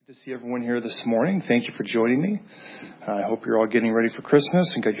To see everyone here this morning. Thank you for joining me. I hope you're all getting ready for Christmas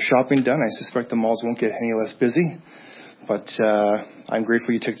and got your shopping done. I suspect the malls won't get any less busy, but I'm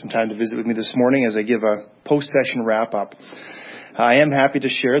grateful you took some time to visit with me this morning as I give a post-session wrap-up. I am happy to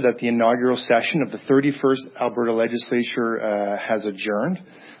share that the inaugural session of the 31st Alberta Legislature has adjourned.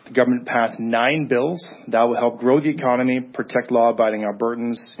 The government passed 9 bills that will help grow the economy, protect law-abiding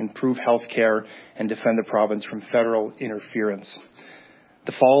Albertans, improve health care, and defend the province from federal interference.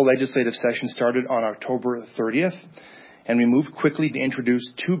 The fall legislative session started on October 30th, and we moved quickly to introduce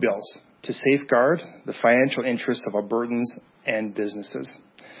 2 bills to safeguard the financial interests of Albertans and businesses.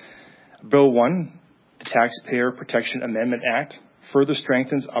 Bill 1, the Taxpayer Protection Amendment Act, further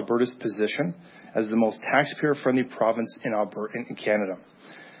strengthens Alberta's position as the most taxpayer-friendly province in Canada.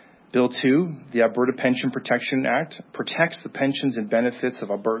 Bill 2, the Alberta Pension Protection Act, protects the pensions and benefits of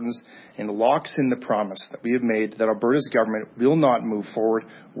Albertans and locks in the promise that we have made that Alberta's government will not move forward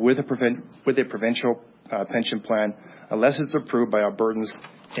with a provincial pension plan unless it's approved by Albertans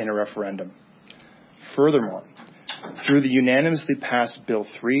in a referendum. Furthermore, through the unanimously passed Bill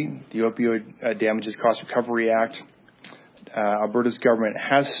 3, the Opioid Damages Cost Recovery Act, Alberta's government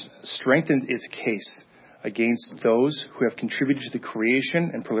has strengthened its case against those who have contributed to the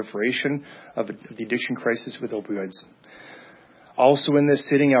creation and proliferation of the addiction crisis with opioids. Also in this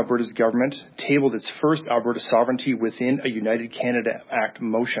sitting, Alberta's government tabled its first Alberta Sovereignty Within a United Canada Act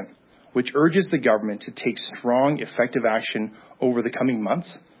motion, which urges the government to take strong, effective action over the coming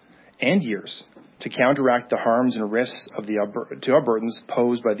months and years to counteract the harms and risks to Albertans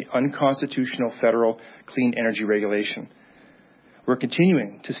posed by the unconstitutional federal clean energy regulation. We're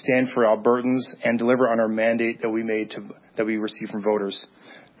continuing to stand for Albertans and deliver on our mandate that we received from voters.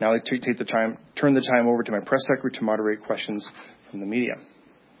 Now I'd like to turn the time over to my press secretary to moderate questions from the media.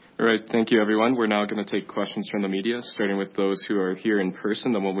 All right, thank you, everyone. We're now going to take questions from the media, starting with those who are here in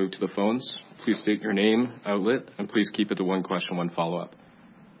person. Then we'll move to the phones. Please state your name, outlet, and please keep it to 1 question, 1 follow-up.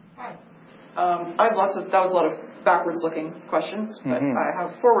 Hi. That was a lot of backwards-looking questions, but I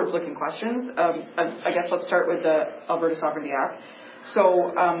have forwards-looking questions. I guess let's start with the Alberta Sovereignty Act.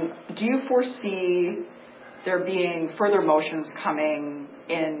 So do you foresee there being further motions coming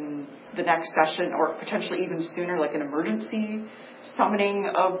in the next session or potentially even sooner, like an emergency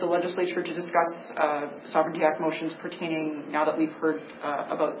summoning of the legislature to discuss Sovereignty Act motions pertaining, now that we've heard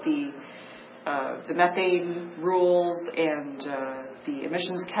about the methane rules and the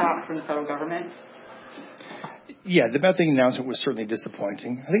emissions cap from the federal government? Yeah, the methane announcement was certainly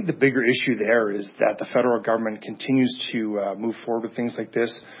disappointing. I think the bigger issue there is that the federal government continues to move forward with things like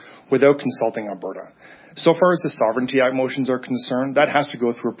this without consulting Alberta. So far as the Sovereignty Act motions are concerned, that has to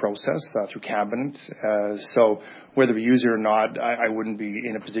go through a process, through Cabinet. So whether we use it or not, I wouldn't be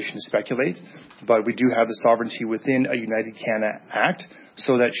in a position to speculate. But we do have the Sovereignty Within a United Canada Act,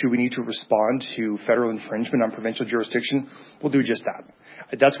 so that should we need to respond to federal infringement on provincial jurisdiction, we'll do just that.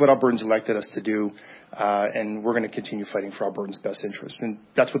 That's what Albertans elected us to do, and we're going to continue fighting for Albertans' best interest. And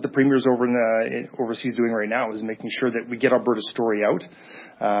that's what the Premier's overseas doing right now, is making sure that we get Alberta's story out.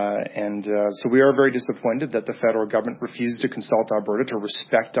 So we are very disappointed that the federal government refuses to consult Alberta, to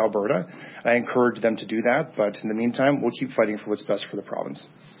respect Alberta. I encourage them to do that, but in the meantime, we'll keep fighting for what's best for the province.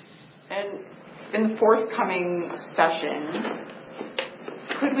 And in the forthcoming session,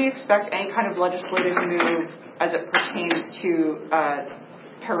 could we expect any kind of legislative move as it pertains to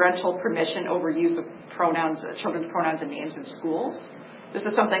parental permission over use of pronouns, children's pronouns and names in schools? This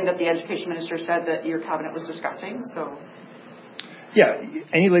is something that the Education Minister said that your Cabinet was discussing, so... Yeah,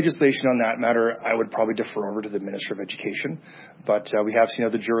 any legislation on that matter, I would probably defer over to the Minister of Education. But we have seen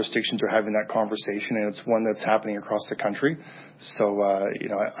other jurisdictions are having that conversation, and it's one that's happening across the country. So,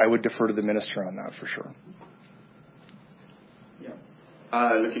 I would defer to the Minister on that for sure.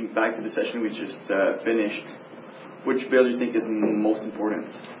 Yeah. Looking back to the session we just finished, which bill do you think is most important?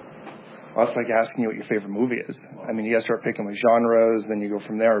 Well, it's like asking you what your favorite movie is. I mean, you guys start picking with genres, then you go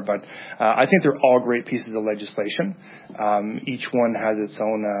from there. But I think they're all great pieces of legislation. Each one has its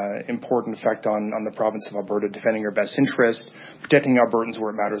own important effect on the province of Alberta, defending our best interest, protecting Albertans where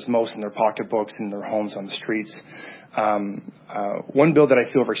it matters most, in their pocketbooks, in their homes, on the streets. One bill that I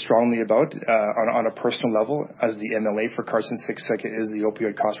feel very strongly about on a personal level as the MLA for Carson 6 is the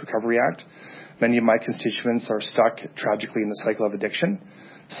Opioid Cost Recovery Act. Many of my constituents are stuck tragically in the cycle of addiction,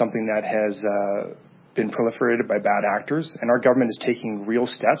 something that has been proliferated by bad actors, and our government is taking real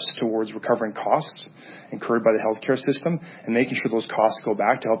steps towards recovering costs incurred by the healthcare system and making sure those costs go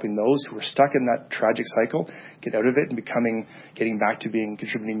back to helping those who are stuck in that tragic cycle get out of it and getting back to being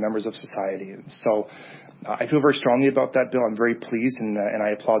contributing members of society. And so I feel very strongly about that bill. I'm very pleased, and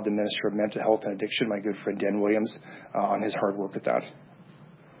I applaud the Minister of Mental Health and Addiction, my good friend Dan Williams, on his hard work with that.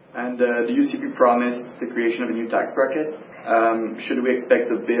 And the UCP promised the creation of a new tax bracket. Should we expect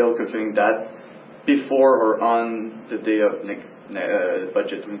a bill concerning that before or on the day of next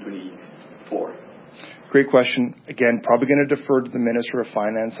budget 2024? Great question. Again, probably going to defer to the Minister of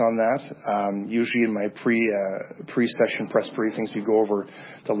Finance on that. Usually in my pre-session press briefings, we go over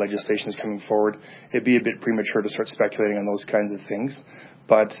the legislation that's coming forward. It'd be a bit premature to start speculating on those kinds of things.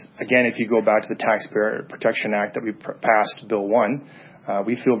 But again, if you go back to the Taxpayer Protection Act that we passed, Bill 1,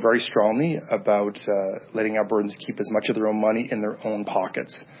 we feel very strongly about letting Albertans keep as much of their own money in their own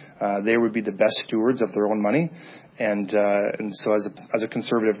pockets. They would be the best stewards of their own money. And so as a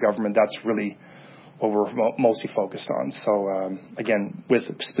conservative government, that's really what we're mostly focused on. So again, with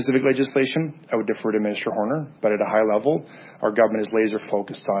specific legislation, I would defer to Minister Horner, but at a high level, our government is laser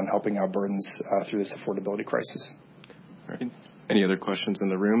focused on helping Albertans through this affordability crisis. All right. Any other questions in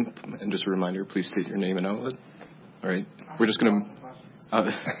the room? And just a reminder, please state your name and outlet. All right. We're just going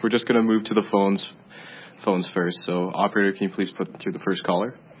to move to the phones first. So operator, can you please put through the first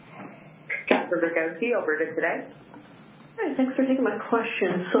caller? Catherine Rogowski, Alberta Today. Hi, thanks for taking my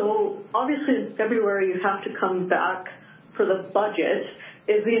question. So obviously in February you have to come back for the budget.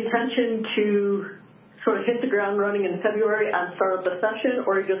 Is the intention to sort of hit the ground running in February and start up the session,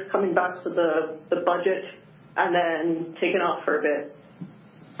 or are you just coming back for the budget and then taking off for a bit?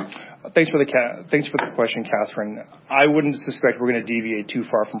 Thanks for the question, Catherine. I wouldn't suspect we're going to deviate too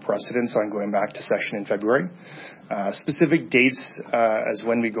far from precedent on going back to session in February. Specific dates as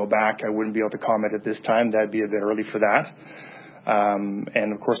when we go back, I wouldn't be able to comment at this time. That'd be a bit early for that.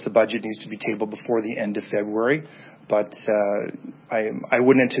 And, of course, the budget needs to be tabled before the end of February. But I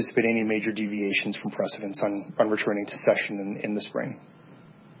wouldn't anticipate any major deviations from precedents on returning to session in the spring.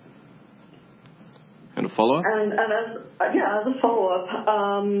 And a follow-up? And as a follow-up,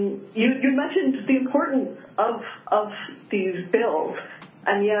 you mentioned the importance of these bills,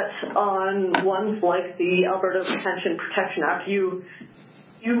 and yet on ones like the Alberta Pension Protection Act, you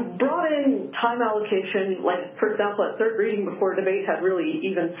brought in time allocation, like, for example, at third reading before debate had really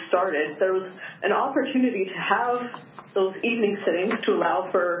even started. There was an opportunity to have those evening sittings to allow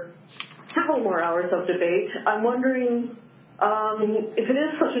for several more hours of debate. I'm wondering, if it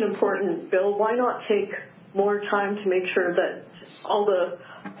is such an important bill, why not take more time to make sure that all the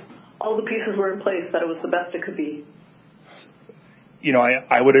pieces were in place, that it was the best it could be? You know,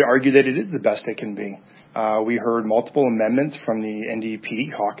 I would argue that it is the best it can be. We heard multiple amendments from the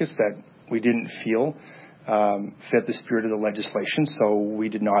NDP caucus that we didn't feel fit the spirit of the legislation, so we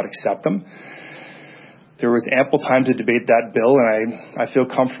did not accept them. There was ample time to debate that bill, and I feel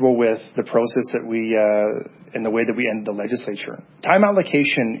comfortable with the process that we and the way that we ended the legislature. Time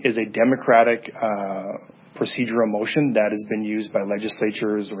allocation is a democratic procedural motion that has been used by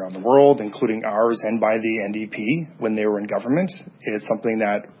legislatures around the world, including ours and by the NDP when they were in government. It's something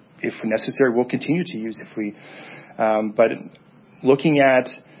that, if necessary, we'll continue to use if we. But looking at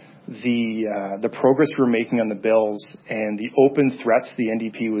the progress we're making on the bills and the open threats the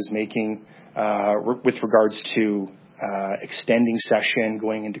NDP was making with regards to extending session,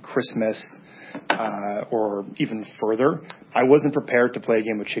 going into Christmas, or even further, I wasn't prepared to play a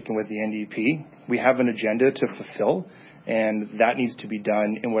game of chicken with the NDP. We have an agenda to fulfill, and that needs to be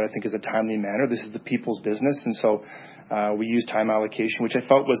done in what I think is a timely manner. This is the people's business, and so we use time allocation, which I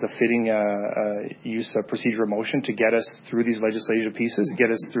felt was a fitting use of procedural motion to get us through these legislative pieces, get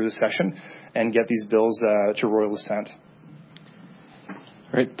us through the session, and get these bills to royal assent.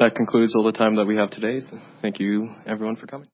 All right, that concludes all the time that we have today. Thank you, everyone, for coming.